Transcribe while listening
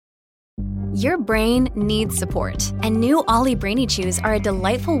Your brain needs support, and new Ollie Brainy Chews are a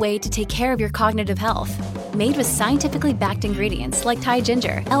delightful way to take care of your cognitive health. Made with scientifically backed ingredients like Thai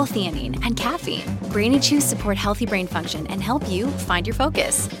ginger, L-theanine, and caffeine, Brainy Chews support healthy brain function and help you find your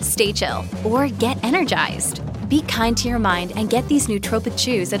focus, stay chill, or get energized. Be kind to your mind and get these nootropic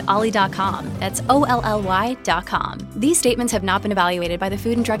chews at ollie.com. That's OLLY.com. These statements have not been evaluated by the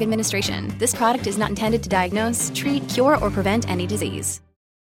Food and Drug Administration. This product is not intended to diagnose, treat, cure, or prevent any disease.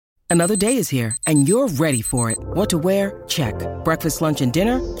 Another day is here, and you're ready for it. What to wear? Check. Breakfast, lunch, and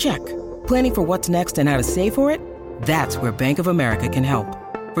dinner? Check. Planning for what's next and how to save for it? That's where Bank of America can help.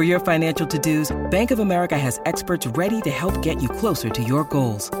 For your financial to-dos, Bank of America has experts ready to help get you closer to your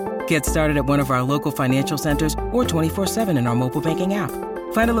goals. Get started at one of our local financial centers or 24/7 in our mobile banking app.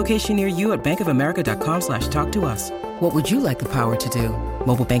 Find a location near you at bankofamerica.com/talktous. What would you like the power to do?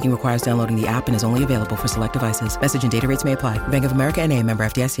 Mobile banking requires downloading the app and is only available for select devices. Message and data rates may apply. Bank of America N.A., member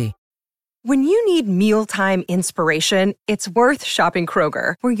FDIC. When you need mealtime inspiration, it's worth shopping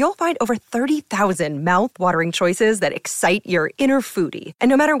Kroger, where you'll find over 30,000 mouth-watering choices that excite your inner foodie. And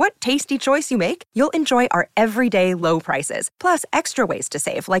no matter what tasty choice you make, you'll enjoy our everyday low prices, plus extra ways to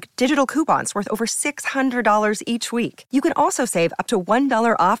save, like digital coupons worth over $600 each week. You can also save up to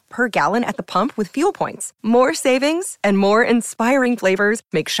 $1 off per gallon at the pump with fuel points. More savings and more inspiring flavors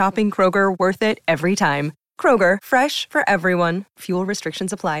make shopping Kroger worth it every time. Kroger, fresh for everyone. Fuel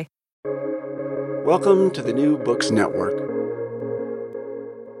restrictions apply. Welcome to the New Books Network.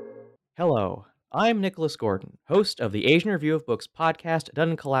 Hello, I'm Nicholas Gordon, host of the Asian Review of Books podcast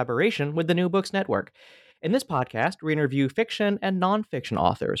done in collaboration with the New Books Network. In this podcast, we interview fiction and nonfiction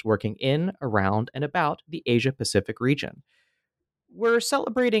authors working in, around, and about the Asia-Pacific region. We're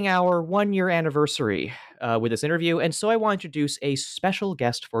celebrating our one-year anniversary with this interview, and so I want to introduce a special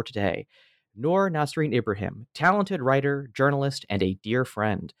guest for today, Noor Nasreen Ibrahim, talented writer, journalist, and a dear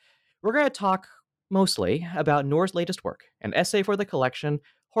friend. We're going to talk mostly about Noor's latest work, an essay for the collection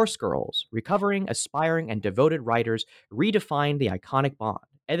Horse Girls, Recovering, Aspiring, and Devoted Writers Redefine the Iconic Bond,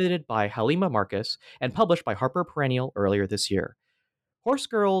 edited by Halima Marcus and published by Harper Perennial earlier this year. Horse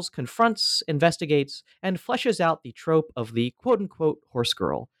Girls confronts, investigates, and fleshes out the trope of the quote-unquote horse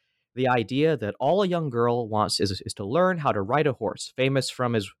girl, the idea that all a young girl wants is to learn how to ride a horse, famous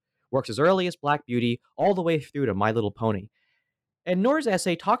from his works as early as Black Beauty all the way through to My Little Pony. And Noor's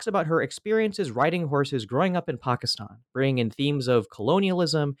essay talks about her experiences riding horses growing up in Pakistan, bringing in themes of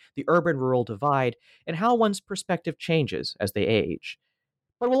colonialism, the urban-rural divide, and how one's perspective changes as they age.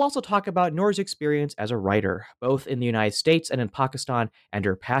 But we'll also talk about Noor's experience as a writer, both in the United States and in Pakistan, and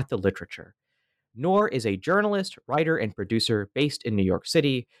her path to literature. Noor is a journalist, writer, and producer based in New York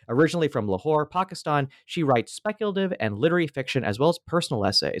City. Originally from Lahore, Pakistan, she writes speculative and literary fiction as well as personal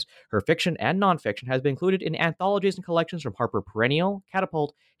essays. Her fiction and nonfiction has been included in anthologies and collections from Harper Perennial,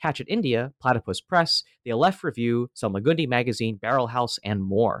 Catapult, Hatchet India, Platypus Press, The Aleph Review, Salmagundi Magazine, Barrel House, and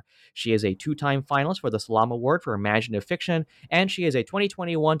more. She is a two-time finalist for the Salam Award for Imaginative Fiction, and she is a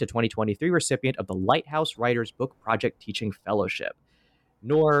 2021 to 2023 recipient of the Lighthouse Writers Book Project Teaching Fellowship.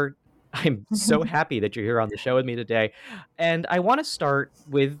 Noor, I'm so happy that you're here on the show with me today. And I want to start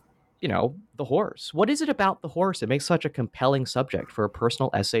with, the horse. What is it about the horse that makes such a compelling subject for a personal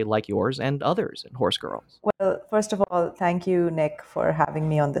essay like yours and others in Horse Girls? Well, first of all, thank you, Nick, for having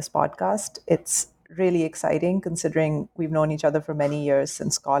me on this podcast. It's really exciting considering we've known each other for many years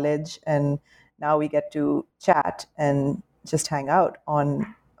since college, and now we get to chat and just hang out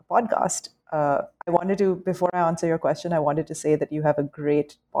on a podcast. Before I answer your question, I wanted to say that you have a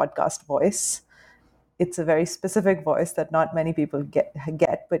great podcast voice. It's a very specific voice that not many people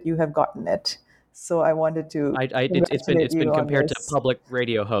get, but you have gotten it. So I wanted to. It's been compared to public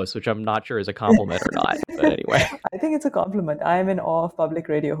radio hosts, which I'm not sure is a compliment or not. But anyway, I think it's a compliment. I'm in awe of public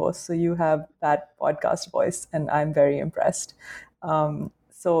radio hosts. So you have that podcast voice, and I'm very impressed.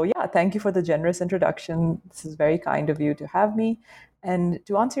 Thank you for the generous introduction. This is very kind of you to have me. And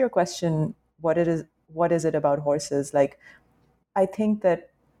to answer your question, what is it about horses? I think that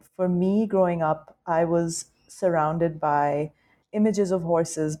for me growing up, I was surrounded by images of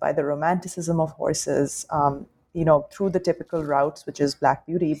horses, by the romanticism of horses, through the typical routes, which is Black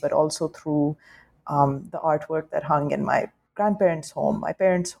Beauty, but also through the artwork that hung in my grandparents' home, my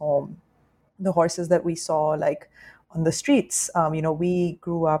parents' home, the horses that we saw on the streets. We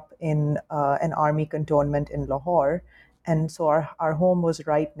grew up in an army cantonment in Lahore. And so our home is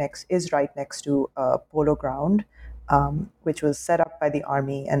right next to a polo ground, which was set up by the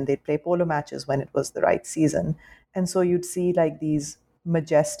army, and they'd play polo matches when it was the right season. And so you'd see these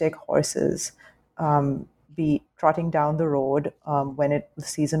majestic horses be trotting down the road when the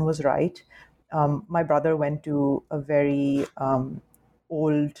season was right. My brother went to a very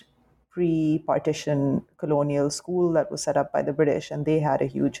old pre-partition colonial school that was set up by the British, and they had a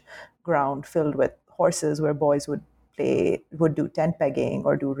huge ground filled with horses where boys would do tent pegging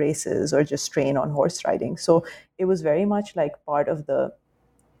or do races or just train on horse riding. So it was very much like part of the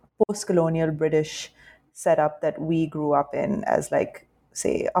post-colonial British setup that we grew up in as, like,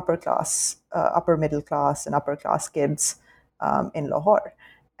 say, upper middle class and upper class kids in Lahore.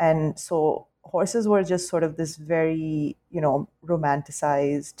 And so horses were just sort of this very,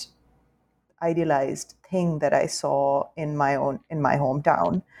 romanticized, idealized thing that I saw in my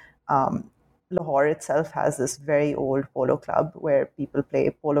hometown. Lahore itself has this very old polo club where people play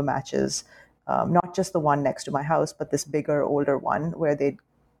polo matches, not just the one next to my house, but this bigger, older one where they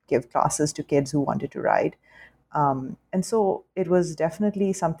give classes to kids who wanted to ride. And so it was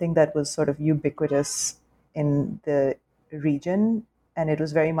definitely something that was sort of ubiquitous in the region, and it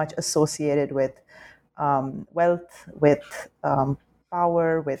was very much associated with wealth, with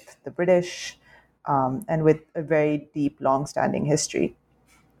power, with the British, and with a very deep, long-standing history.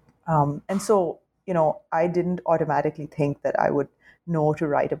 And so, I didn't automatically think that I would know to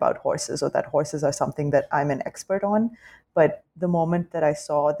write about horses or that horses are something that I'm an expert on. But the moment that I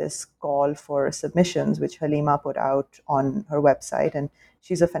saw this call for submissions, which Halima put out on her website, and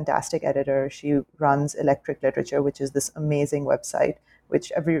she's a fantastic editor. She runs Electric Literature, which is this amazing website,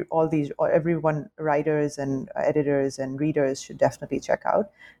 which everyone, writers and editors and readers, should definitely check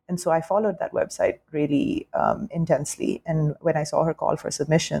out. And so I followed that website really intensely. And when I saw her call for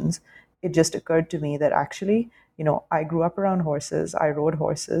submissions, it just occurred to me that actually, I grew up around horses. I rode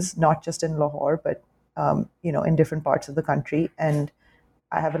horses, not just in Lahore, but in different parts of the country. And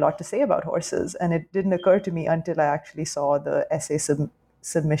I have a lot to say about horses. And it didn't occur to me until I actually saw the essay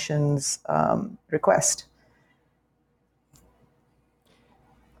submissions request.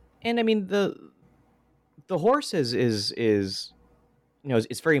 And I mean, the horse is it's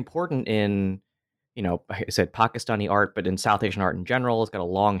very important in, like I said, Pakistani art, but in South Asian art in general. It's got a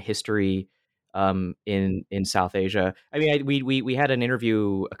long history in South Asia. I mean, we had an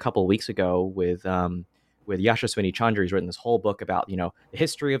interview a couple of weeks ago with Yashaswini Chandra. He's written this whole book about, the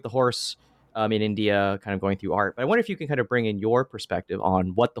history of the horse in India, kind of going through art. But I wonder if you can kind of bring in your perspective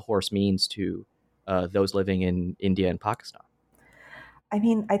on what the horse means to those living in India and Pakistan. I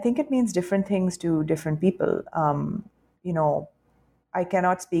mean, I think it means different things to different people. I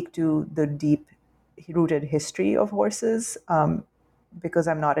cannot speak to the deep-rooted history of horses because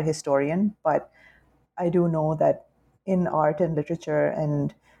I'm not a historian, but I do know that in art and literature,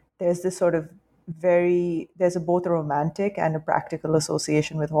 and there's this sort of there's both a romantic and a practical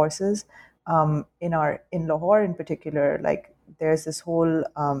association with horses. In Lahore in particular, like, there's this whole,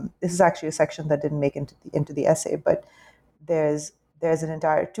 this is actually a section that didn't make into the essay, but there's an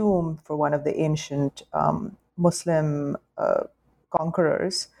entire tomb for one of the ancient Muslim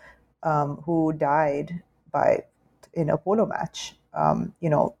conquerors who died in a polo match.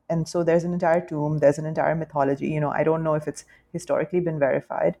 And so there's an entire tomb, there's an entire mythology. I don't know if it's historically been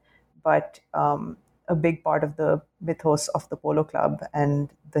verified, but a big part of the mythos of the polo club and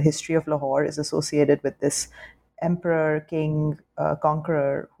the history of Lahore is associated with this emperor, king,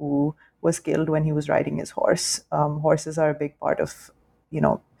 conqueror who was killed when he was riding his horse. Horses are a big part of,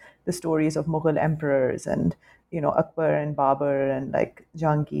 the stories of Mughal emperors, and, Akbar and Babur and like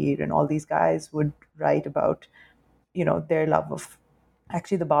Jahangir and all these guys would write about, their love of,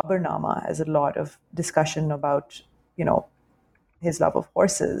 actually the Baburnama has a lot of discussion about, his love of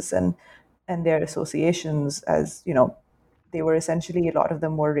horses and their associations as, they were essentially, a lot of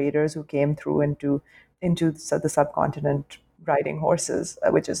them were raiders who came through into the subcontinent riding horses,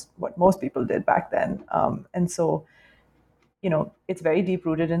 which is what most people did back then. And so, it's very deep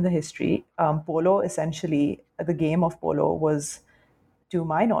rooted in the history. Polo, essentially, the game of polo was, to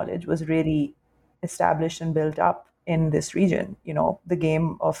my knowledge, was really established and built up in this region. The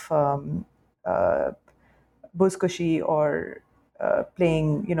game of buzkushi, or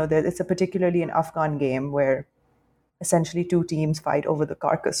playing, it's a particularly an Afghan game where essentially two teams fight over the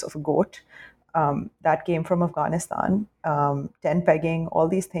carcass of a goat. That came from Afghanistan. Tent pegging, all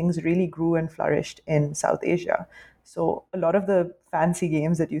these things really grew and flourished in South Asia. So a lot of the fancy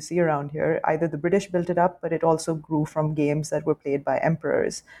games that you see around here, either the British built it up, but it also grew from games that were played by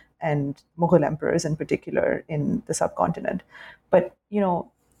emperors and Mughal emperors in particular in the subcontinent. But,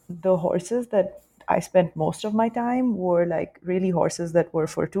 the horses that I spent most of my time were like really horses that were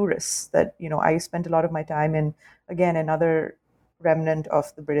for tourists. That, I spent a lot of my time in, again, another remnant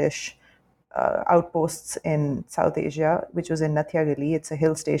of the British outposts in South Asia, which was in Nathiagali. It's a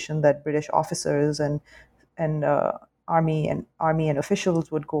hill station that British officers and army and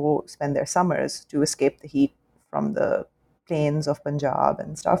officials would go spend their summers to escape the heat from the plains of Punjab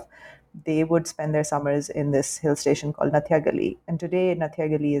and stuff. they would spend their summers in this hill station called Nathia Gali. And today, Nathia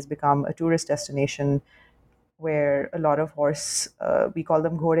Gali has become a tourist destination where a lot of we call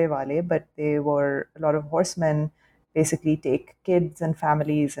them ghode wale, but they were a lot of horsemen basically take kids and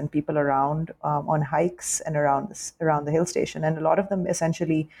families and people around on hikes and around the hill station. And a lot of them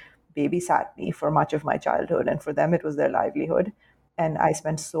essentially babysat me for much of my childhood. And for them, it was their livelihood. And I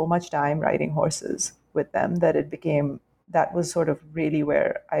spent so much time riding horses with them that was sort of really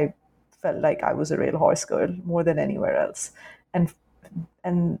where I felt like I was a real horse girl more than anywhere else.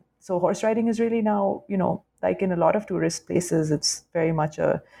 And so horse riding is really now, like in a lot of tourist places, it's very much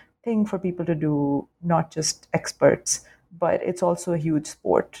a thing for people to do, not just experts, but it's also a huge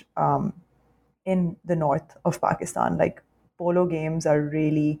sport in the north of Pakistan. Like polo games are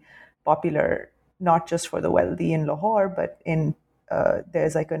really popular, not just for the wealthy in Lahore, but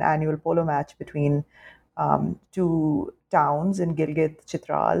there's like an annual polo match between two towns in Gilgit,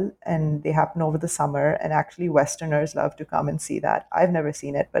 Chitral, and they happen over the summer. And actually, Westerners love to come and see that. I've never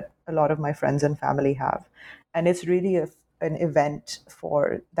seen it, but a lot of my friends and family have. And it's really an event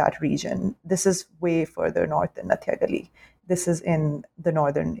for that region. This is way further north than Nathia Gali. This is in the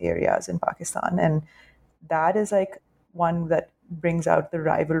northern areas in Pakistan. And that is like one that brings out the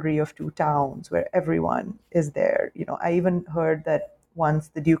rivalry of two towns where everyone is there. I even heard that once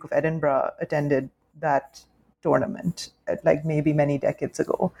the Duke of Edinburgh attended that tournament like maybe many decades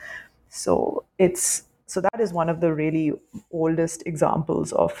ago. So that is one of the really oldest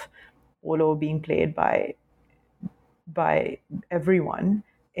examples of polo being played by everyone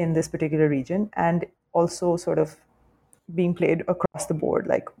in this particular region, and also sort of being played across the board,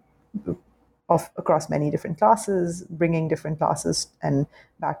 like across many different classes, bringing different classes and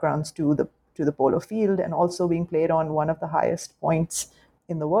backgrounds to the polo field, and also being played on one of the highest points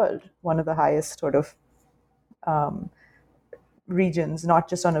in the world, one of the highest sort of regions, not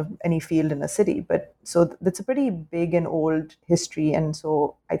just on any field in a city. But so that's a pretty big and old history. And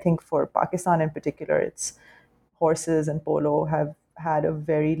so I think for Pakistan in particular, it's horses and polo have had a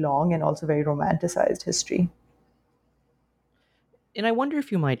very long and also very romanticized history. And I wonder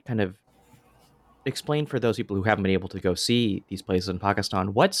if you might kind of explain for those people who haven't been able to go see these places in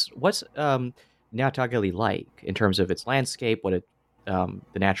Pakistan, what's Nathia Gali like in terms of its landscape, what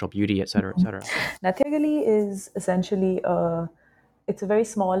the natural beauty, et cetera, et cetera. Nathia Gali is essentially it's a very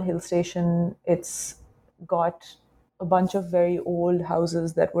small hill station. It's got a bunch of very old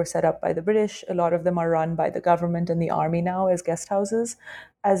houses that were set up by the British. A lot of them are run by the government and the army now as guest houses.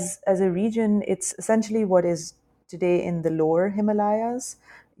 As a region, it's essentially what is today in the lower Himalayas.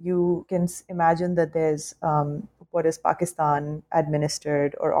 You can imagine that there's what is Pakistan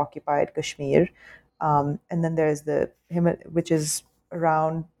administered or occupied Kashmir. And then there's which is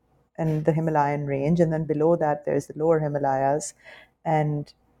around and the Himalayan range. And then below that, there's the lower Himalayas.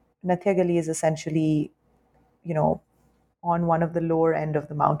 And Nathia Gali is essentially, on one of the lower end of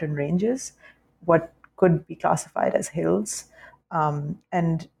the mountain ranges, what could be classified as hills.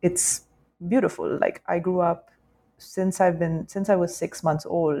 And it's beautiful. Like I grew up, since I was 6 months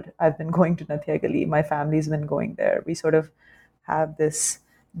old, I've been going to Nathia Gali. My family's been going there. We sort of have this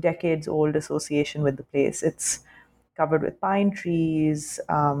decades old association with the place. It's covered with pine trees,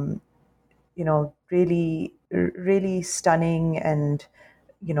 really, really stunning and,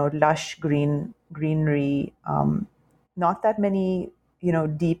 lush greenery. Not that many,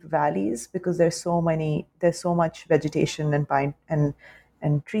 deep valleys, because there's so much vegetation and pine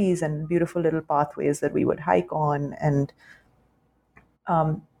and trees and beautiful little pathways that we would hike on. And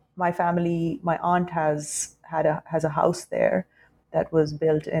my aunt has a house there that was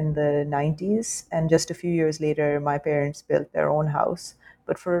built in the 90s. And just a few years later, my parents built their own house.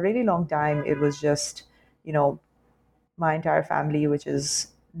 But for a really long time, it was just, my entire family, which is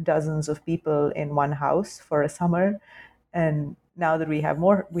dozens of people in one house for a summer. And now that we have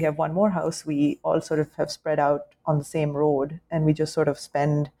one more house, we all sort of have spread out on the same road, and we just sort of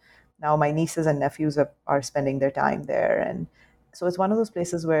now my nieces and nephews are spending their time there. And so it's one of those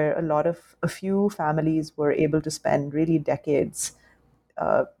places where a few families were able to spend really decades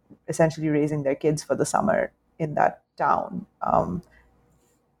essentially raising their kids for the summer in that town.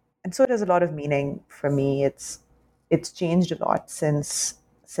 And so it has a lot of meaning for me. It's changed a lot since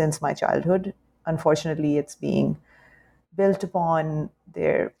my childhood. Unfortunately, it's being built upon.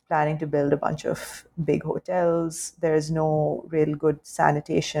 They're planning to build a bunch of big hotels. There's no real good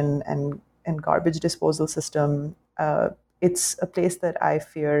sanitation and garbage disposal system. It's a place that I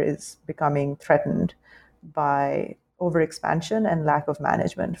fear is becoming threatened by overexpansion and lack of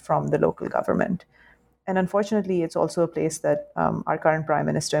management from the local government. And unfortunately, it's also a place that our current Prime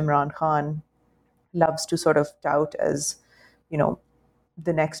Minister Imran Khan loves to sort of tout as,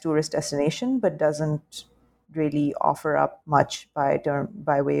 the next tourist destination, but doesn't really offer up much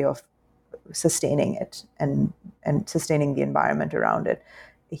by way of sustaining it and sustaining the environment around it.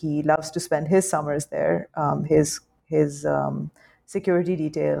 He loves to spend his summers there. His security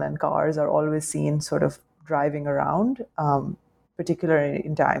detail and cars are always seen sort of driving around, particularly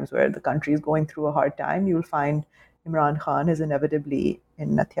in times where the country is going through a hard time. You'll find Imran Khan is inevitably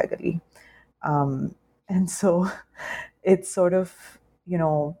in Nathia Gali. And so it's sort of,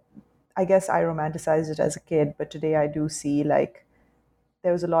 I guess I romanticized it as a kid, but today I do see like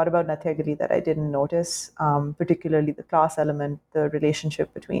there was a lot about Nathia Gali that I didn't notice, particularly the class element, the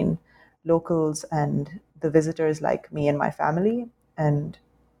relationship between locals and the visitors like me and my family. And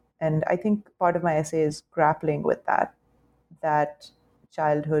I think part of my essay is grappling with that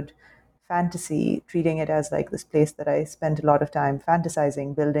childhood fantasy, treating it as like this place that I spent a lot of time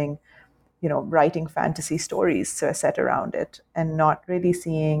fantasizing, building, writing fantasy stories set around it, and not really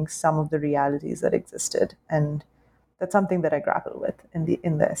seeing some of the realities that existed. And that's something that I grapple with in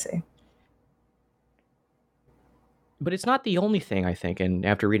the essay. But it's not the only thing, I think, and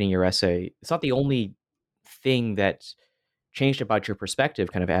after reading your essay, it's not the only thing that changed about your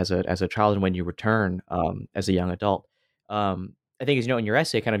perspective kind of as a child and when you return as a young adult. I think, as you know, in your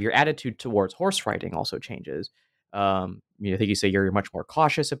essay, kind of your attitude towards horse riding also changes. I think you say you're much more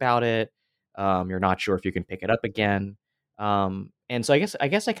cautious about it. You're not sure if you can pick it up again. And so I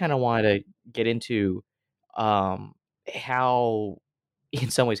guess I kind of wanted to get into how, in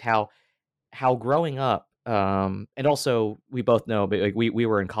some ways, how growing up, and also we both know, but like we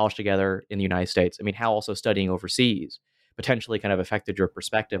were in college together in the United States. I mean, how also studying overseas potentially kind of affected your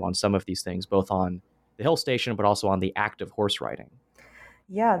perspective on some of these things, both on the hill station, but also on the act of horse riding.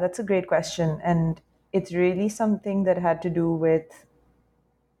 Yeah, that's a great question. And it's really something that had to do with,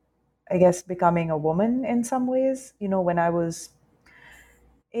 I guess, becoming a woman in some ways. When I was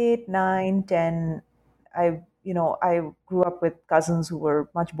 8, 9, 10, I grew up with cousins who were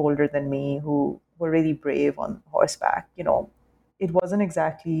much bolder than me, who were really brave on horseback. It wasn't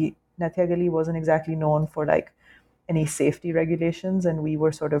exactly, Nathia Gali wasn't exactly known for like any safety regulations, and we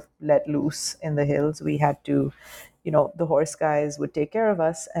were sort of let loose in the hills. We had to, the horse guys would take care of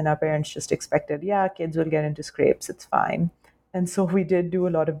us, and our parents just expected, yeah, kids will get into scrapes, it's fine. And so we did do a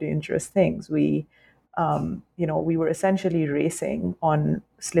lot of dangerous things. We were essentially racing on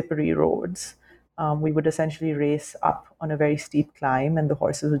slippery roads. We would essentially race up on a very steep climb, and the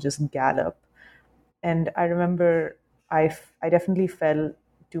horses would just gallop. And I remember I definitely fell,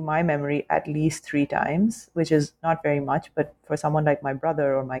 to my memory, at least 3 times, which is not very much, but for someone like my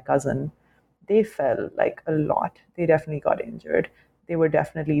brother or my cousin, they fell like a lot. They definitely got injured. They were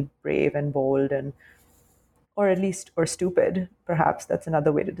definitely brave and bold, or stupid, perhaps that's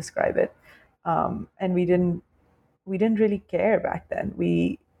another way to describe it. And we didn't really care back then.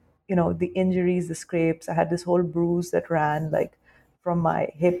 The injuries, the scrapes, I had this whole bruise that ran like from my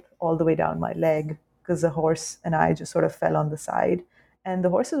hip all the way down my leg because the horse and I just sort of fell on the side. And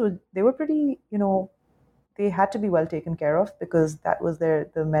the horses they were pretty, they had to be well taken care of because that was the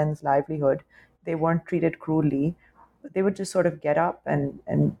men's livelihood. They weren't treated cruelly. They would just sort of get up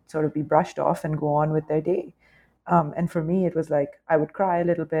and sort of be brushed off and go on with their day. And for me, it was like I would cry a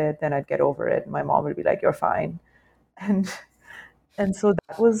little bit, then I'd get over it. My mom would be like, "You're fine," and so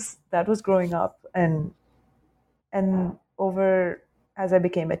that was growing up, and over as I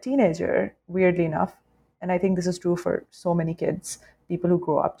became a teenager, weirdly enough, and I think this is true for so many kids, people who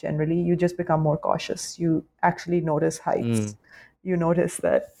grow up generally, you just become more cautious. You actually notice heights. You notice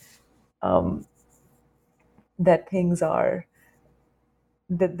that that things are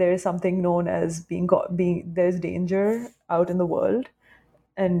that there is something known as being there's danger out in the world,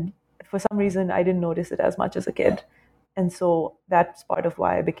 and for some reason I didn't notice it as much as a kid, and so that's part of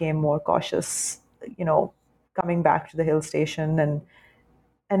why I became more cautious, coming back to the hill station.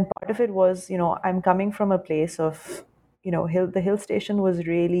 And part of it was, I'm coming from a place of, the hill station was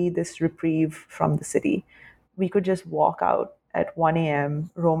really this reprieve from the city. We could just walk out at 1 a.m.,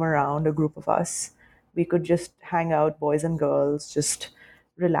 roam around, a group of us. We could just hang out, boys and girls, just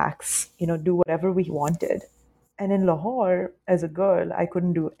relax, do whatever we wanted. And in Lahore, as a girl, I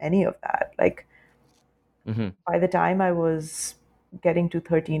couldn't do any of that. Like, by the time I was getting to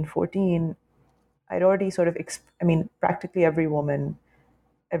 13, 14, I'd already sort of, practically every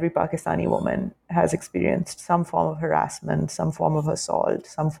Pakistani woman has experienced some form of harassment, some form of assault,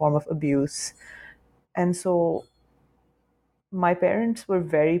 some form of abuse. And so my parents were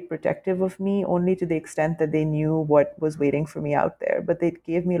very protective of me, only to the extent that they knew what was waiting for me out there. But they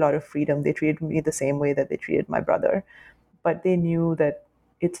gave me a lot of freedom. They treated me the same way that they treated my brother. But they knew that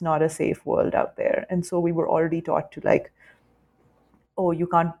it's not a safe world out there. And so we were already taught to like oh, you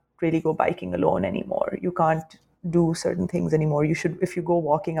can't really go biking alone anymore. You can't do certain things anymore. You should, if you go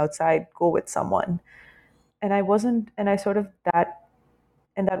walking outside, go with someone. And I wasn't, and I sort of that,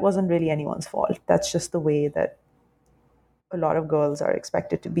 and that wasn't really anyone's fault. That's just the way that a lot of girls are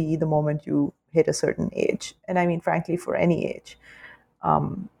expected to be the moment you hit a certain age. And I mean, frankly, for any age.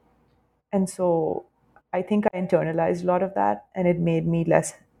 Um, and so I think I internalized a lot of that, and it made me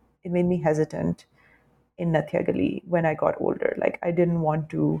hesitant in Natya Gali when I got older. Like, I didn't want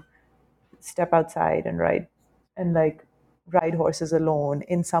to step outside and ride horses alone.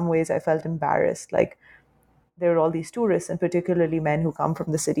 In some ways, I felt embarrassed. Like, there are all these tourists, and particularly men who come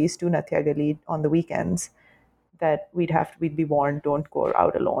from the cities to Natya Gali on the weekends, that we'd be warned, don't go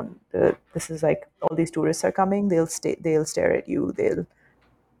out alone. This is like, all these tourists are coming. They'll stare at you. They'll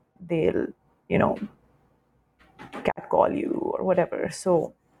catcall you or whatever.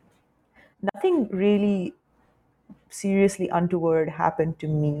 So nothing really seriously untoward happened to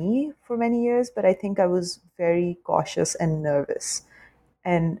me for many years, but I think I was very cautious and nervous.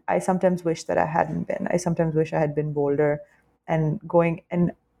 And I sometimes wish that I hadn't been. I sometimes wish I had been bolder and going.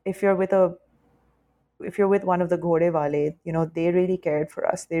 And if you're with one of the Ghode Wale, they really cared for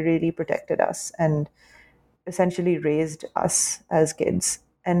us. They really protected us and essentially raised us as kids.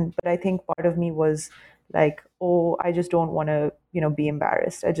 But I think part of me was like, oh, I just don't want to, be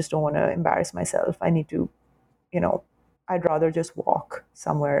embarrassed. I just don't want to embarrass myself. I need to, I'd rather just walk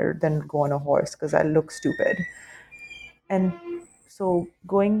somewhere than go on a horse because I look stupid. And so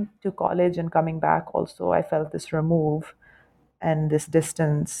going to college and coming back also, I felt this remove and this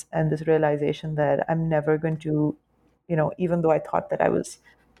distance and this realization that I'm never going to, even though I thought that I was,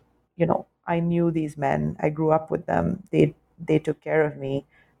 I knew these men, I grew up with them, they took care of me.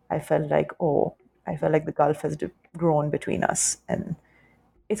 I felt like the gulf has grown between us. And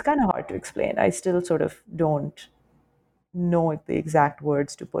it's kind of hard to explain. I still sort of don't know the exact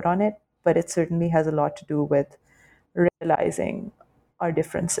words to put on it, but it certainly has a lot to do with realizing our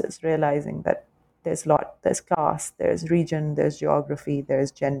differences, realizing that there's class, there's region, there's geography,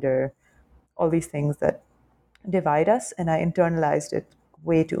 there's gender, all these things that divide us. And I internalized it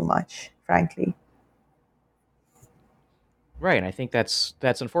way too much, frankly. Right. And I think that's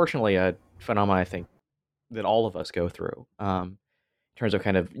unfortunately a phenomenon I think that all of us go through. In terms of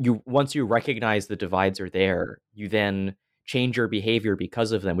kind of once you recognize the divides are there, you then change your behavior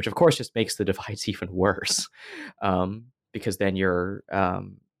because of them, which of course just makes the divides even worse. Because then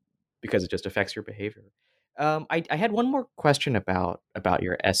because it just affects your behavior. I had one more question about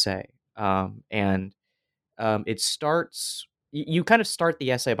your essay. It starts, you kind of start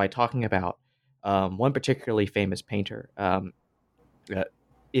the essay by talking about one particularly famous painter,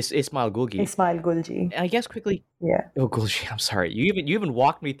 Ismail Gulgi. Ismail Gulgi. I guess quickly. Yeah. Oh, Gulgi. I'm sorry. You even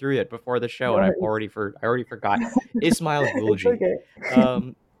walked me through it before the show, and I already forgot. Ismail Gulgi. Okay.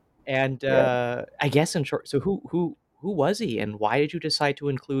 I guess in short, so who was he, and why did you decide to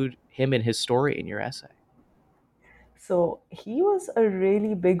include him and his story in your essay? So he was a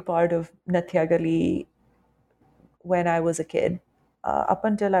really big part of Natya Gali when I was a kid, up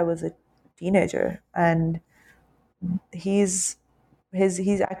until I was a teenager, and his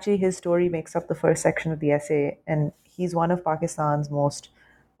story makes up the first section of the essay, and he's one of Pakistan's most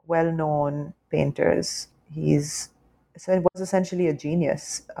well-known painters. He was essentially a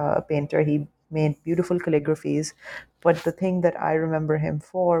genius painter. He made beautiful calligraphies, but the thing that I remember him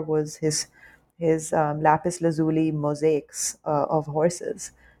for was his lapis lazuli mosaics of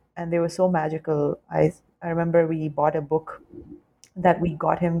horses, and they were so magical. I remember we bought a book that we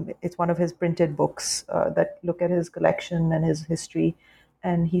got him. It's one of his printed books that look at his collection and his history,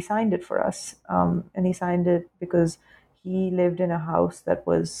 and he signed it for us. And he signed it because he lived in a house that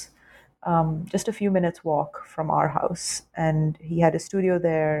was just a few minutes walk from our house, and he had a studio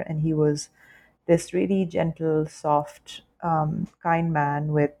there, and he was this really gentle, soft, kind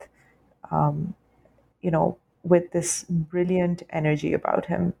man with with this brilliant energy about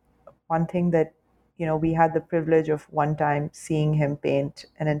him. One thing that we had the privilege of one time seeing him paint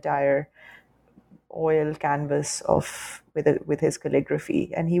an entire oil canvas with his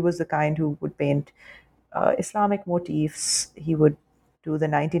calligraphy, and he was the kind who would paint Islamic motifs. He would do the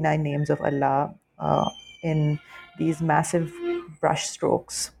 99 names of Allah in these massive brush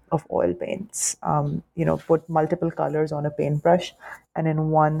strokes of oil paints. Put multiple colors on a paintbrush, and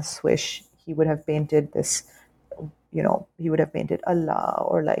in one swish, he would have painted this. He would have painted Allah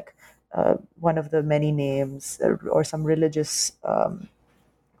or like one of the many names or some religious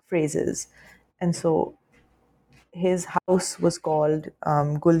phrases. And so his house was called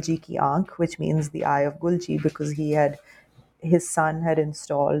Gulji Ki Aankh, which means the eye of Gulji, because his son had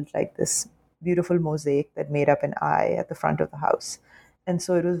installed like this beautiful mosaic that made up an eye at the front of the house. And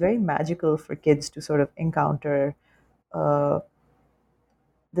so it was very magical for kids to sort of encounter uh,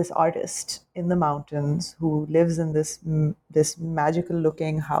 this artist in the mountains who lives in this magical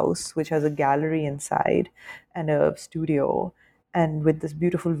looking house which has a gallery inside and a studio, and with this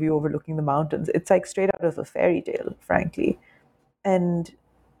beautiful view overlooking the mountains. It's like straight out of a fairy tale, frankly. And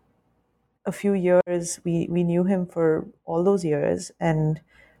a few years, we knew him for all those years, and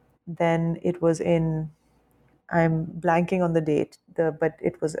then it was in, I'm blanking on the date, but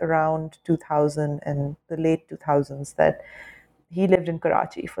it was around 2000 and the late 2000s that he lived in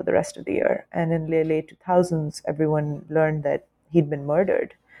Karachi for the rest of the year. And in the late 2000s, everyone learned that he'd been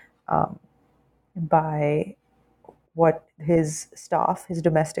murdered um, by what his staff, his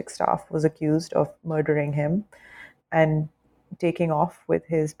domestic staff, was accused of murdering him and taking off with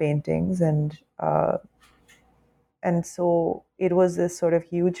his paintings. And so it was this sort of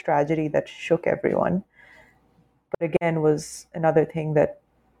huge tragedy that shook everyone. But again, was another thing that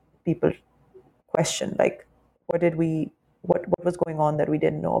people questioned, like, what did we what was going on that we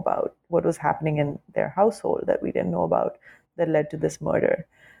didn't know about? What was happening in their household that we didn't know about that led to this murder?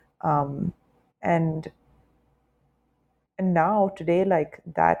 Um, and and now today, like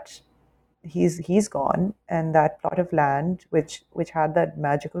that, he's gone, and that plot of land which had that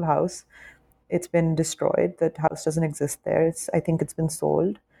magical house, it's been destroyed. That house doesn't exist there. I think it's been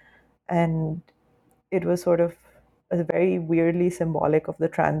sold. And it was sort of a very weirdly symbolic of the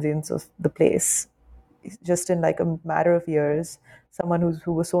transience of the place. Just in like a matter of years, someone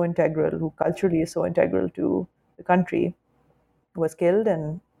who was so integral, who culturally is so integral to the country, was killed,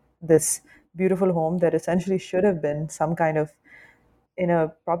 and this beautiful home that essentially should have been some kind of,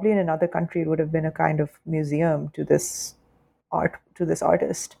 probably in another country, it would have been a kind of museum to this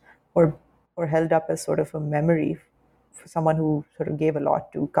artist, or held up as sort of a memory for someone who sort of gave a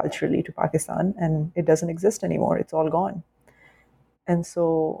lot to culturally to Pakistan, and it doesn't exist anymore. It's all gone. And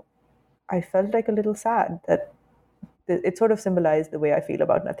so I felt like a little sad that it sort of symbolized the way I feel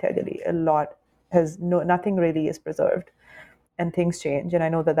about Nathia Gali. A lot nothing really is preserved, and things change. And I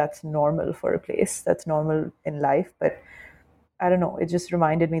know that that's normal for a place, that's normal in life. But I don't know, it just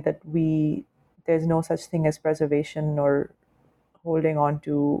reminded me that there's no such thing as preservation or holding on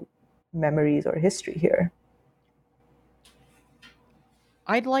to memories or history here.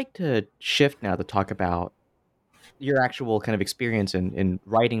 I'd like to shift now to talk about your actual kind of experience in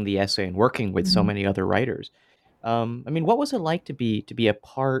writing the essay and working with so many other writers. I mean, what was it like to be a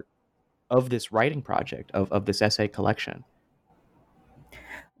part of this writing project of this essay collection?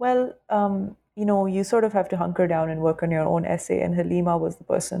 Well, you sort of have to hunker down and work on your own essay, and Halima was the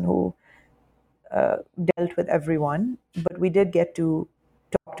person who dealt with everyone. But we did get to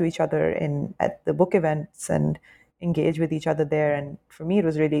talk to each other at the book events and engage with each other there. And for me, it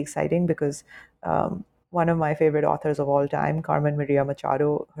was really exciting because one of my favorite authors of all time, Carmen Maria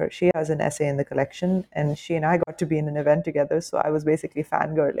Machado, she has an essay in the collection, and she and I got to be in an event together. So I was basically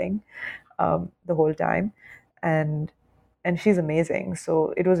fangirling the whole time, and she's amazing.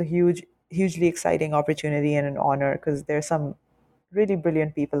 So it was a hugely exciting opportunity and an honor, because there's some really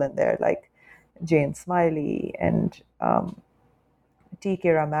brilliant people in there, like Jane Smiley and T.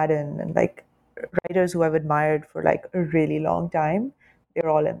 Kira Madden, and like writers who I've admired for like a really long time. They're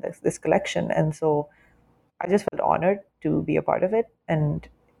all in this collection, and so I just felt honored to be a part of it, and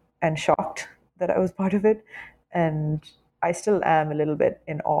shocked that I was part of it. And I still am a little bit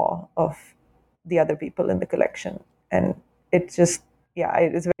in awe of the other people in the collection. And it's just, yeah,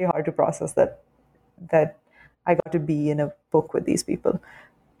 it's very hard to process that I got to be in a book with these people.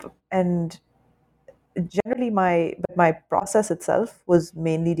 And generally my process itself was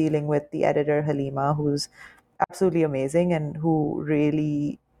mainly dealing with the editor Halima, who's absolutely amazing and who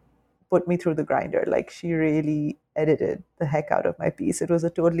really put me through the grinder. Like, she really edited the heck out of my piece. It was a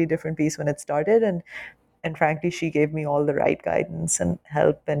totally different piece when it started, and frankly, she gave me all the right guidance and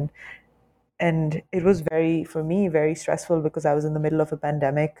help. And it was for me, very stressful, because I was in the middle of a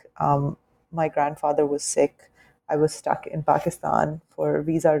pandemic. My grandfather was sick. I was stuck in Pakistan for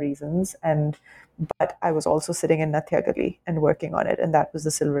visa reasons, but I was also sitting in Nathia Gali and working on it. And that was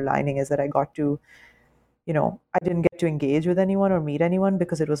the silver lining, is that I got to, I didn't get to engage with anyone or meet anyone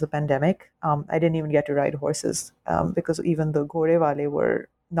because it was a pandemic. I didn't even get to ride horses because even the Ghode Wale were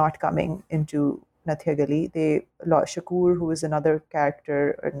not coming into Nathia Gali. Shakur, who is another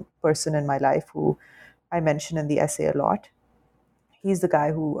character and person in my life who I mention in the essay a lot, he's the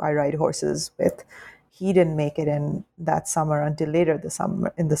guy who I ride horses with. He didn't make it in that summer until later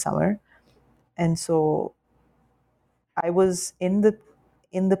in the summer. And so I was in the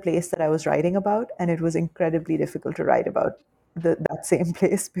place that I was writing about, and it was incredibly difficult to write about that same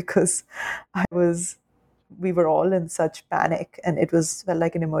place, because I was we were all in such panic, and it felt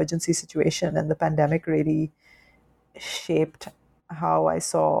like an emergency situation, and the pandemic really shaped how I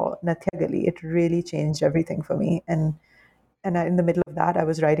saw Natyagali. It really changed everything for me. And in the middle of that, I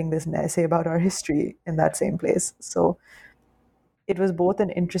was writing this essay about our history in that same place. So it was both an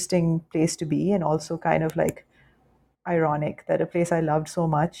interesting place to be and also kind of like ironic that a place I loved so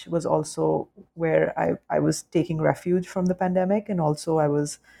much was also where I was taking refuge from the pandemic. And also I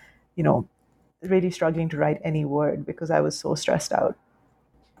was, you know, really struggling to write any word because I was so stressed out.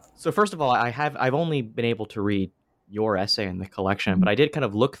 So first of all, I've only been able to read your essay in the collection, but I did kind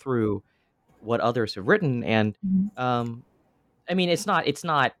of look through what others have written, and I mean, it's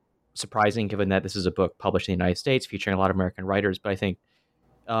not surprising given that this is a book published in the United States featuring a lot of American writers. But I think,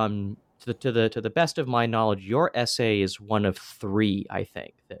 to the best of my knowledge, your essay is one of three, I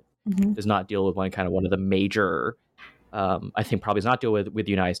think, that does not deal with one of the major. I think probably does not deal with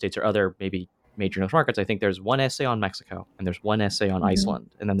the United States or other maybe major markets. I think there's one essay on Mexico, and there's one essay on Iceland,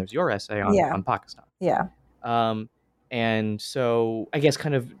 and then there's your essay on Pakistan. Yeah. And so I guess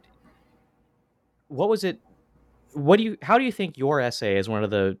kind of, what was it? How do you think your essay is one of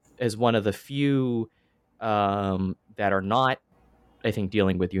the few that are not, I think,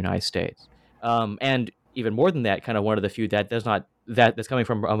 dealing with the United States, and even more than that, kind of one of the few that that's coming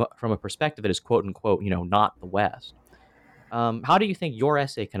from a perspective that is quote unquote, not the West. How do you think your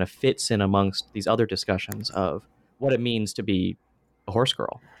essay kind of fits in amongst these other discussions of what it means to be a horse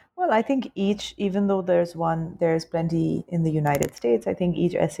girl? Well, I think even though there's plenty in the United States, I think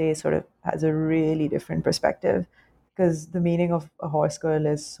each essay sort of has a really different perspective because the meaning of a horse girl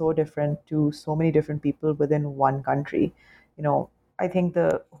is so different to so many different people within one country. I think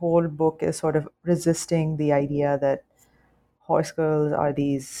the whole book is sort of resisting the idea that horse girls are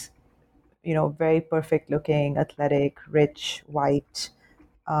these, very perfect looking, athletic, rich,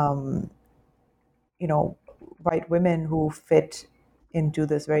 um, white women who fit into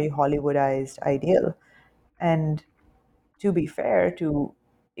this very Hollywoodized ideal. And to be fair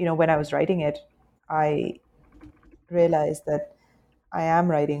when I was writing it, I realized that I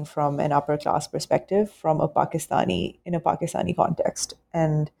am writing from an upper class perspective in a Pakistani context.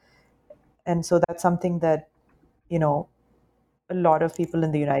 And so that's something that, a lot of people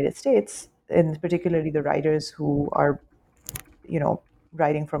in the United States, and particularly the writers who are,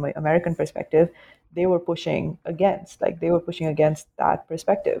 writing from an American perspective, they were pushing against that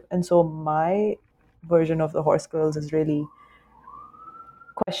perspective. And so my version of the horse girls is really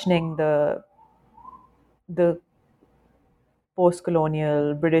questioning the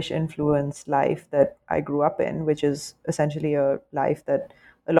post-colonial British influenced life that I grew up in, which is essentially a life that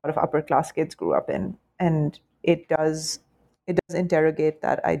a lot of upper class kids grew up in. And it does interrogate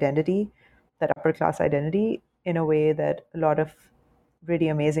that identity, that upper class identity, in a way that a lot of really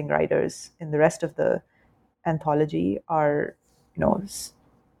amazing writers in the rest of the anthology are,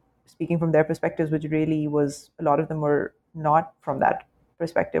 speaking from their perspectives, which really was, a lot of them were not from that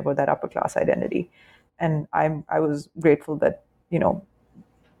perspective or that upper class identity. And I was grateful that,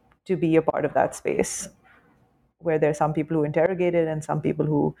 to be a part of that space where there are some people who interrogate it and some people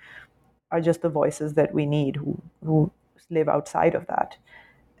who are just the voices that we need, who live outside of that.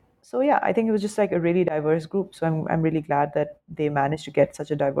 So yeah, I think it was just like a really diverse group. So I'm really glad that they managed to get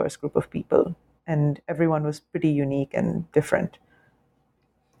such a diverse group of people, and everyone was pretty unique and different.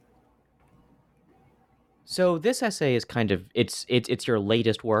 So this essay is kind of it's your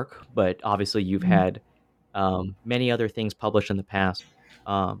latest work, but obviously you've had many other things published in the past.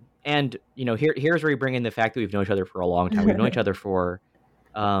 And here's where we bring in the fact that we've known each other for a long time. We've known each other for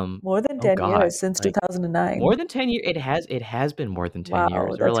more than 10 years, since 2009. More than 10 years. It has been more than 10 wow,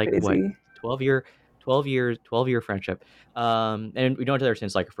 years. We're like, crazy. What, 12 year friendship. And we know each other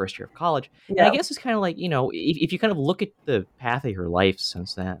since like our first year of college. Yeah. And I guess it's kind of like, if you kind of look at the path of your life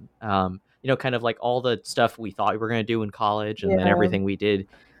since then, kind of like all the stuff we thought we were going to do in college, and then everything we did in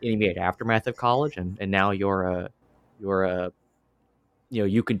the immediate aftermath of college, and now you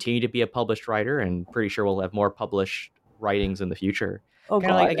continue to be a published writer, and pretty sure we'll have more published writings in the future. Oh,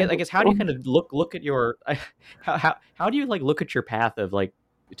 God, I guess how do you kind of look at your how do you like look at your path of like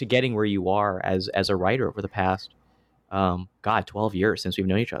to getting where you are as a writer over the past 12 years since we've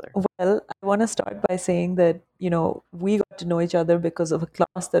known each other? Well, I want to start by saying that we got to know each other because of a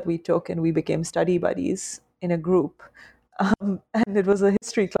class that we took, and we became study buddies in a group. And it was a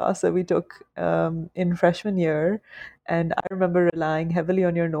history class that we took in freshman year, and I remember relying heavily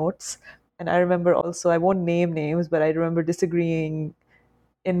on your notes. And I remember also, I won't name names, but I remember disagreeing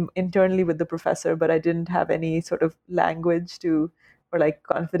internally with the professor, but I didn't have any sort of language or like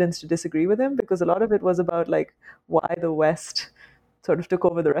confidence to disagree with him, because a lot of it was about like why the West sort of took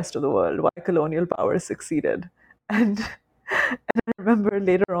over the rest of the world, why colonial powers succeeded. And, and I remember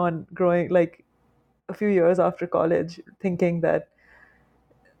later on growing, like a few years after college, thinking that,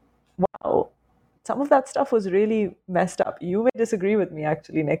 wow, some of that stuff was really messed up. You may disagree with me,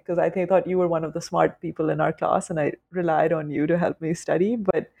 actually, Nick, because I thought you were one of the smart people in our class and I relied on you to help me study.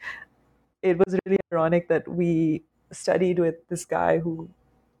 But it was really ironic that we studied with this guy who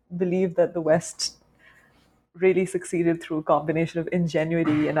believed that the West really succeeded through a combination of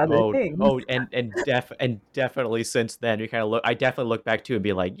ingenuity and other things. And definitely since then, you kind of look. I definitely look back too and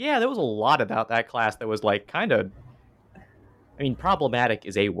be like, yeah, there was a lot about that class that was like kind of. I mean, problematic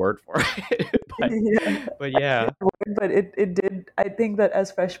is a word for it, but yeah. But it did. I think that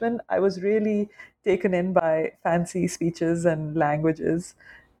as freshmen, I was really taken in by fancy speeches and languages,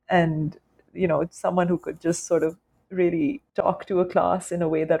 and it's someone who could just sort of really talk to a class in a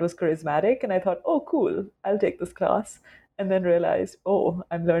way that was charismatic. And I thought, oh, cool, I'll take this class. And then realized, oh,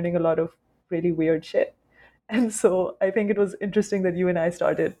 I'm learning a lot of really weird shit. And so I think it was interesting that you and I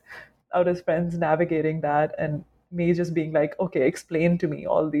started out as friends navigating that, and me just being like, okay, explain to me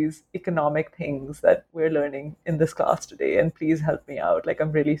all these economic things that we're learning in this class today, and please help me out. Like,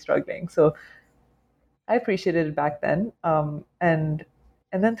 I'm really struggling. So I appreciated it back then. And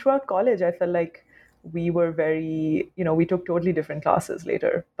then throughout college, I felt like we were very, we took totally different classes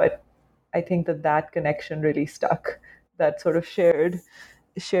later, but I think that connection really stuck. That sort of shared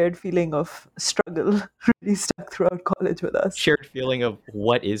feeling of struggle really stuck throughout college with us. Shared feeling of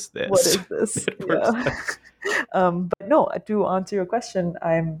what is this? What is this? Yeah. But no, to answer your question,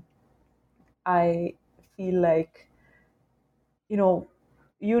 I feel like, you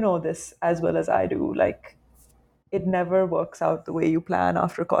know this as well as I do, like it never works out the way you plan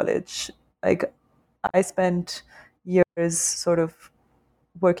after college. Like I spent years sort of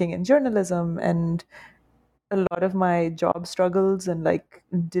working in journalism, and a lot of my job struggles and like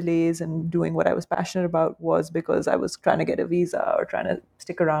delays in doing what I was passionate about was because I was trying to get a visa or trying to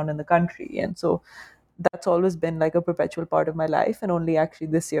stick around in the country. And so that's always been like a perpetual part of my life. And only actually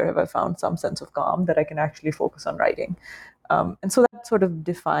this year have I found some sense of calm that I can actually focus on writing. And so that sort of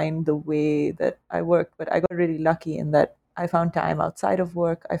defined the way that I worked. But I got really lucky in that I found time outside of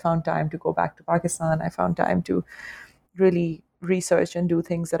work. I found time to go back to Pakistan. I found time to really research and do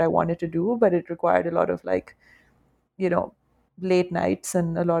things that I wanted to do. But it required a lot of like, late nights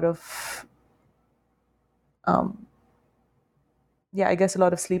and a lot of, I guess a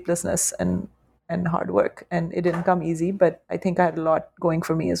lot of sleeplessness and hard work. And it didn't come easy, but I think I had a lot going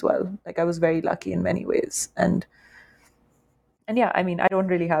for me as well. Like I was very lucky in many ways. And yeah, I mean, I don't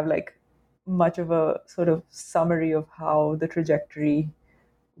really have like much of a sort of summary of how the trajectory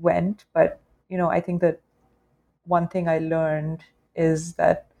went, but I think that one thing I learned is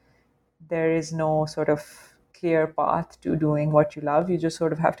that there is no sort of clear path to doing what you love. You just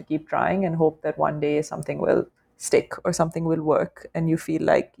sort of have to keep trying and hope that one day something will stick or something will work, and you feel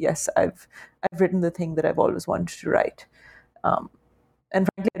like, yes, I've written the thing that I've always wanted to write. And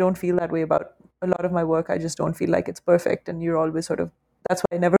frankly, I don't feel that way about a lot of my work. I just don't feel like it's perfect, and you're always sort of, that's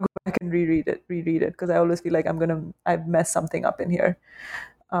why I never go back and reread it, because I always feel like I've messed something up in here.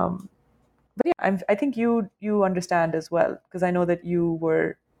 But yeah, I think you understand as well, because I know that you've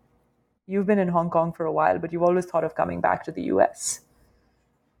been in Hong Kong for a while, but you've always thought of coming back to the US.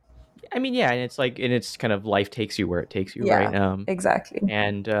 I mean, yeah, and it's kind of life takes you where it takes you, yeah, right? Exactly.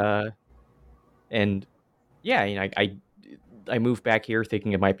 And yeah, I moved back here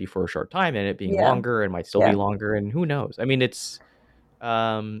thinking it might be for a short time, and it being longer, and might still be longer, and who knows? I mean, it's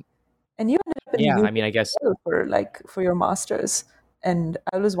and you ended up in the UK, I mean, I guess for your master's, and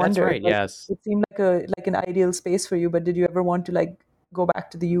I always wondered. That's right. Yes, it seemed like an ideal space for you. But did you ever want to like go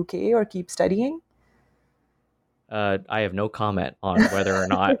back to the UK or keep studying? I have no comment on whether or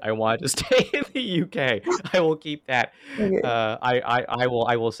not I want to stay in the UK. I will keep that. Okay. I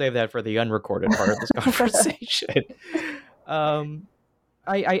will save that for the unrecorded part of this conversation.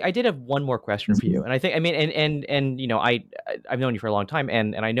 I did have one more question for you, and I think, I mean, and I've known you for a long time,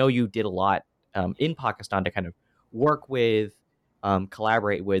 and I know you did a lot in Pakistan to kind of work with,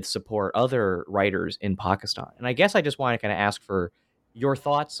 collaborate with, support other writers in Pakistan. And I guess I just want to kind of ask for your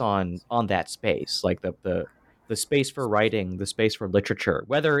thoughts on that space, like the space for writing, the space for literature,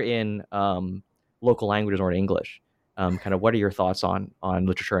 whether in local languages or in English. Kind of what are your thoughts on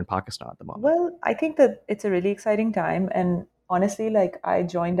literature in Pakistan at the moment? Well, I think that it's a really exciting time. And honestly, like I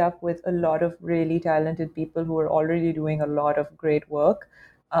joined up with a lot of really talented people who are already doing a lot of great work.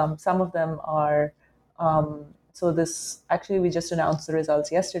 Some of them are, we just announced the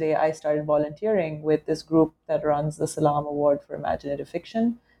results yesterday. I started volunteering with this group that runs the Salam Award for Imaginative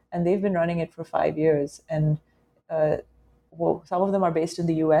Fiction. And they've been running it for 5 years. And well, some of them are based in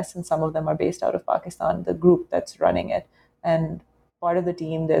the US and some of them are based out of Pakistan, the group that's running it. And part of the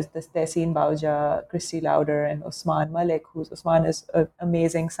team, there's this Tehseen Bauja, Christy Lauder, and Usman Malik, Usman is an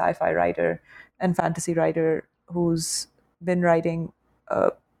amazing sci-fi writer and fantasy writer who's been writing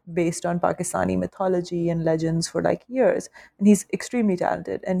based on Pakistani mythology and legends for like years. And he's extremely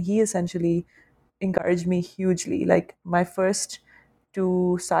talented. And he essentially encouraged me hugely. Like my first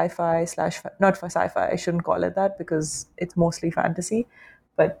two sci-fi slash, not for sci-fi, I shouldn't call it that because it's mostly fantasy,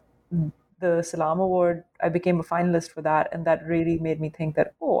 but the Salam Award, I became a finalist for that. And that really made me think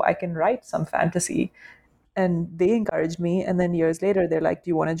that, oh, I can write some fantasy. And they encouraged me. And then years later, they're like, do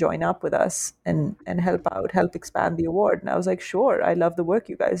you want to join up with us and help out, help expand the award? And I was like, sure, I love the work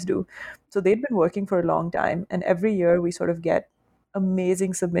you guys do. So they'd been working for a long time. And every year we sort of get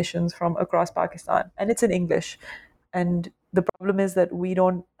amazing submissions from across Pakistan. And it's in English. And the problem is that we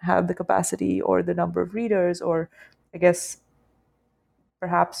don't have the capacity or the number of readers, or I guess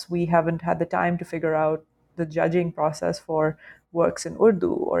perhaps we haven't had the time to figure out the judging process for works in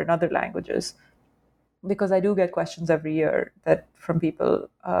Urdu or in other languages. Because I do get questions every year that from people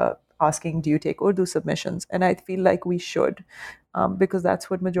asking, do you take Urdu submissions? And I feel like we should, because that's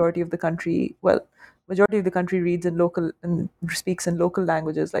what majority of the country reads in local and speaks in local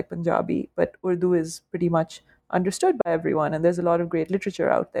languages like Punjabi, but Urdu is pretty much understood by everyone, and there's a lot of great literature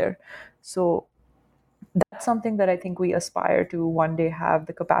out there. So that's something that I think we aspire to one day have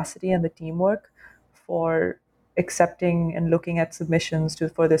the capacity and the teamwork for accepting and looking at submissions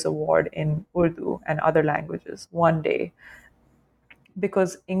for this award in Urdu and other languages one day.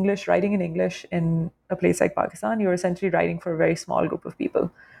 Because writing in English in a place like Pakistan, you're essentially writing for a very small group of people.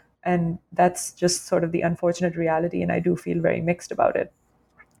 And that's just sort of the unfortunate reality. And I do feel very mixed about it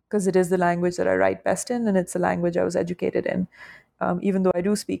because it is the language that I write best in, and it's the language I was educated in. Even though I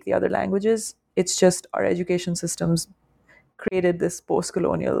do speak the other languages, it's just our education systems created this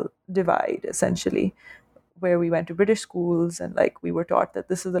post-colonial divide, essentially, where we went to British schools and like we were taught that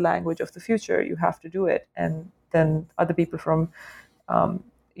this is the language of the future, you have to do it. And then other people from,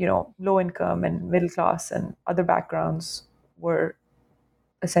 low income and middle class and other backgrounds were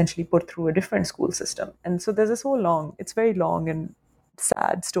essentially put through a different school system. And so there's this it's very long and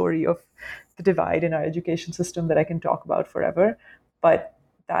sad story of the divide in our education system that I can talk about forever. But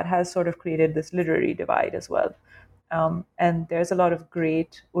that has sort of created this literary divide as well. And there's a lot of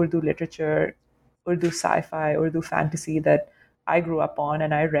great Urdu literature, Urdu sci-fi, Urdu fantasy that I grew up on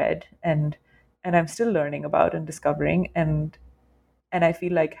and I read and I'm still learning about and discovering. And I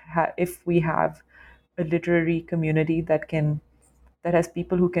feel like if we have a literary community that has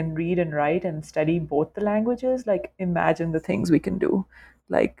people who can read and write and study both the languages, like imagine the things we can do.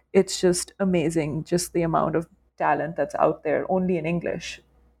 Like it's just amazing, just the amount of talent that's out there only in English.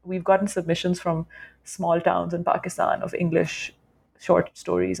 We've gotten submissions from small towns in Pakistan of English short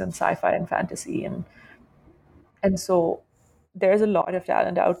stories and sci-fi and fantasy. And so there's a lot of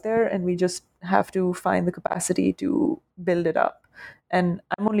talent out there, and we just have to find the capacity to build it up. And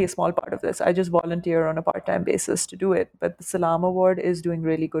I'm only a small part of this. I just volunteer on a part-time basis to do it. But the Salam Award is doing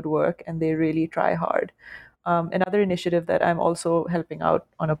really good work, and they really try hard. Another initiative that I'm also helping out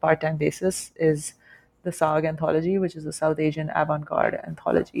on a part-time basis is the SAG Anthology, which is the South Asian Avant-Garde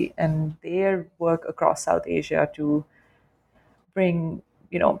Anthology. And they work across South Asia to bring,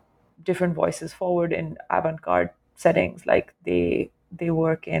 different voices forward in avant-garde settings. Like they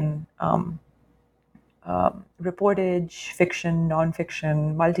work in reportage, fiction,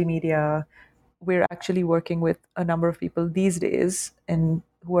 nonfiction, multimedia. We're actually working with a number of people these days and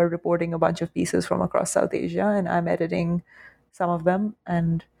who are reporting a bunch of pieces from across South Asia, and I'm editing some of them.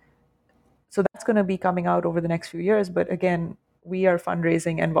 And so that's going to be coming out over the next few years. But again, we are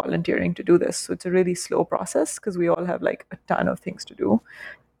fundraising and volunteering to do this. So it's a really slow process because we all have like a ton of things to do.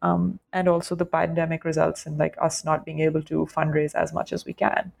 And also the pandemic results in like us not being able to fundraise as much as we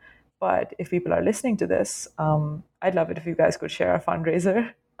can. But if people are listening to this, I'd love it if you guys could share our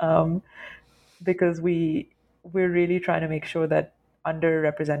fundraiser, because we're really trying to make sure that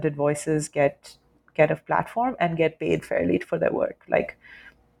underrepresented voices get a platform and get paid fairly for their work. Like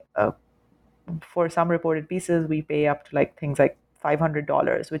for some reported pieces, we pay up to like things like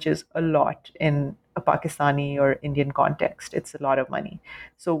 $500, which is a lot in a Pakistani or Indian context. It's a lot of money.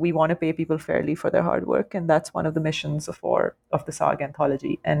 So we want to pay people fairly for their hard work. And that's one of the missions of the SAG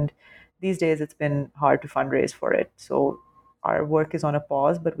Anthology. And these days it's been hard to fundraise for it. So our work is on a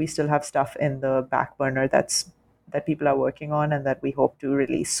pause, but we still have stuff in the back burner that people are working on and that we hope to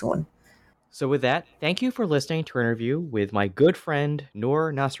release soon. So with that, thank you for listening to our interview with my good friend,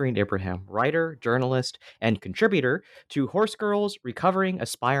 Noor Nasreen Ibrahim, writer, journalist, and contributor to Horse Girls, Recovering,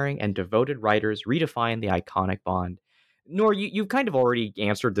 Aspiring, and Devoted Writers Redefine the Iconic Bond. Noor, you've kind of already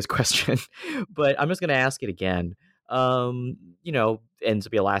answered this question, but I'm just going to ask it again. And to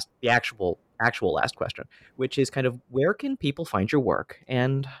be the actual last question, which is kind of where can people find your work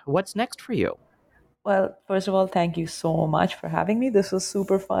and what's next for you? Well, first of all, thank you so much for having me. This was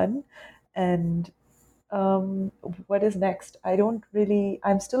super fun. And um, what is next?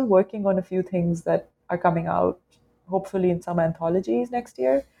 I'm still working on a few things that are coming out, hopefully in some anthologies next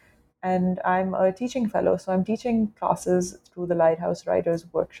year. And I'm a teaching fellow, so I'm teaching classes through the Lighthouse Writers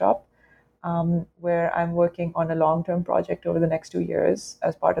Workshop, where I'm working on a long-term project over the next 2 years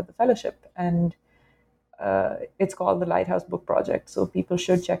as part of the fellowship. And it's called the Lighthouse Book Project. So people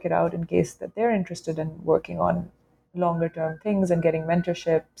should check it out in case that they're interested in working on longer term things and getting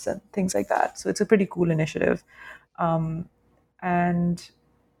mentorships and things like that. So it's a pretty cool initiative. Um, and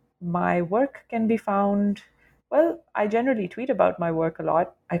my work can be found. Well, I generally tweet about my work a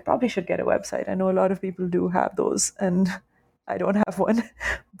lot. I probably should get a website. I know a lot of people do have those, and I don't have one.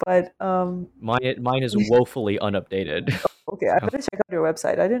 But Mine is woefully unupdated. okay, I better check out your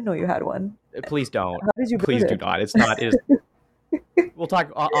website. I didn't know you had one. Please don't. How did you build Please do it? not. It's not. It is. We'll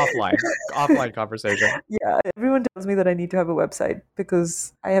talk offline. Offline conversation. Yeah, everyone tells me that I need to have a website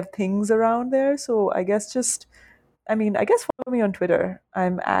because I have things around there. So I guess follow me on Twitter.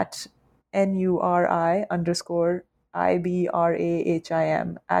 I'm at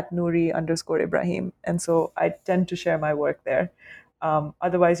NURI_IBRAHIM at Nuri_Ibrahim. And so I tend to share my work there.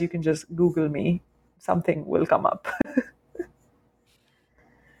 Otherwise, you can just Google me. Something will come up.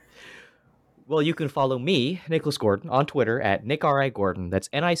 Well, you can follow me, Nicholas Gordon, on Twitter at NickRIGordon. That's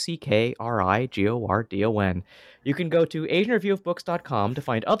NickRIGordon. You can go to AsianReviewOfBooks.com to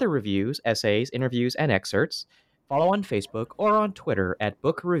find other reviews, essays, interviews, and excerpts. Follow on Facebook or on Twitter at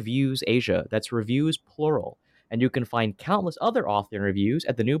Book Reviews Asia. That's reviews plural. And you can find countless other author interviews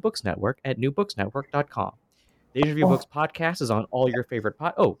at the New Books Network at newbooksnetwork.com. The Asian Review Books podcast is on all your favorite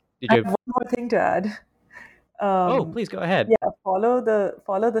I have one more thing to add. Please go ahead. Yeah, follow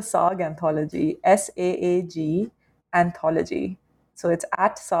the SAG anthology, SAAG anthology. So it's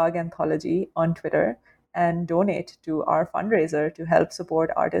at SAG anthology on Twitter, and donate to our fundraiser to help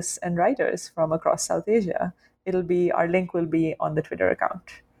support artists and writers from across South Asia. Our link will be on the Twitter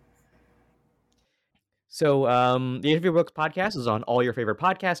account. So the Interview Books podcast is on all your favorite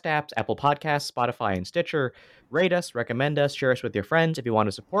podcast apps, Apple Podcasts, Spotify, and Stitcher. Rate us, recommend us, share us with your friends if you want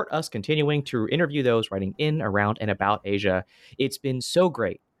to support us continuing to interview those writing in, around, and about Asia. It's been so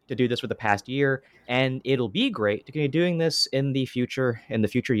great to do this for the past year, and it'll be great to continue doing this in the future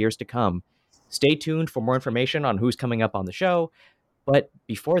years to come. Stay tuned for more information on who's coming up on the show. But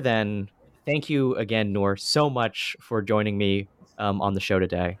before then, thank you again, Noor, so much for joining me on the show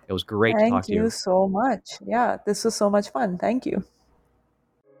today. It was great to talk to you. Thank you so much. Yeah, this was so much fun. Thank you.